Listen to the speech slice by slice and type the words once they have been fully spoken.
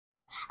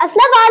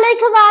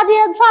Assalamualaikum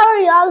audience, how are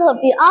you all?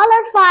 Hope you all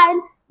are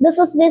fine. This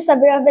is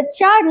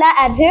𝑨𝒍𝒍𝒓𝒐𝒖𝒏𝒅𝒆𝒓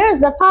and here is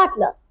the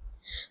partner.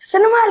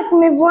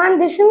 Assalamualaikum everyone,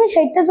 this is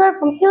𝑨𝒍𝒍𝒓𝒐𝒖𝒏𝒅𝒆𝒓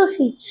from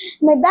ELC.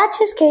 My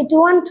batch is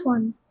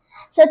K212.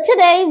 So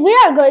today we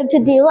are going to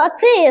do a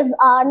quiz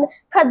on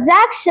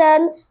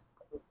conjunction,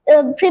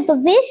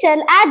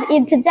 preposition and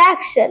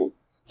interjection.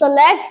 So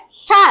let's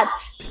start.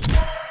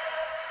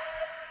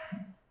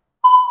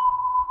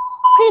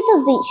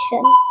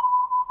 Preposition.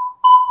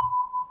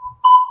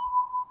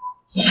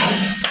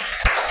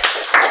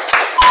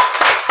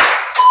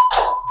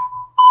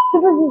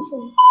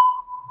 Preposition.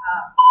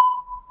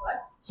 What?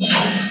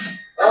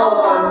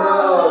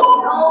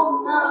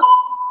 Oh no!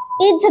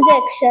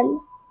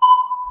 Interjection.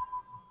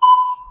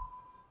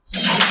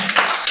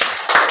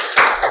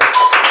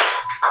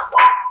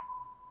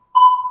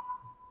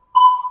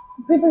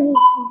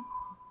 Preposition.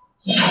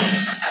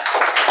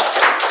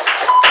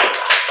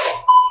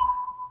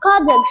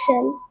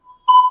 Conjunction.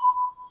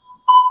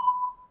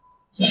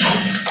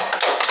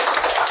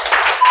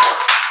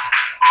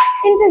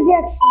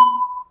 Interjection.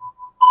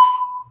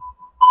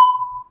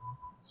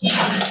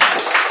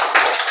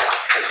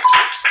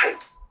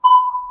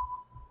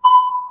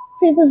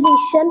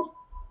 Preposition.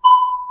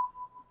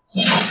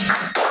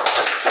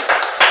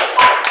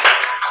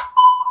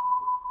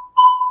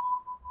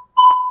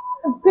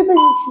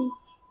 Preposition.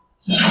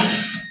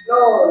 No!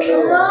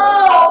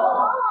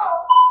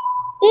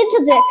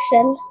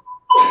 Interjection.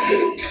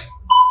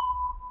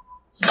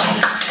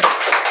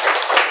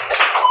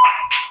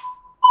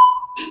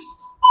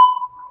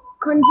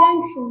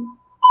 Conjunction.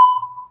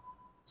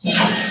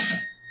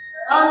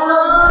 Oh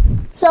no!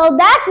 So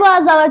that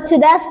was our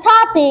today's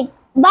topic.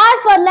 Bye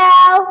for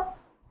now.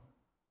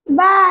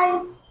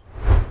 Bye.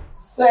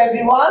 So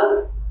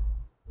everyone,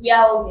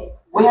 Yeah, okay.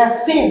 we have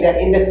seen that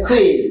in the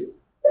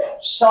quiz,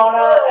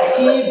 Shona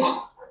achieved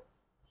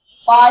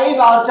 5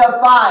 out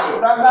of 5.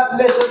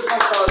 Congratulations for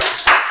Shona.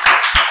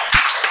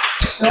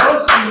 So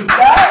she is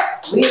the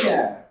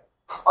winner.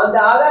 On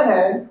the other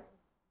hand,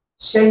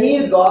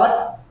 Shahir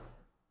got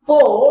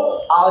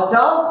 4 out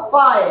of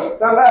 5.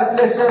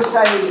 Congratulations,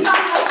 Shahir.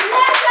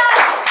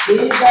 He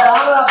is the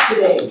runner-up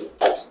today.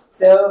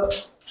 So,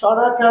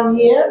 Shona, come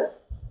here.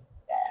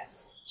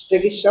 Yes.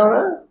 Take it,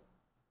 Shona.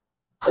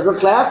 Little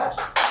clap.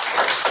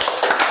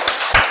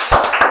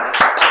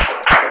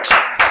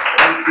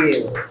 Thank you.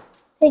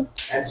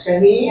 Thanks. And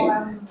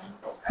Shahir.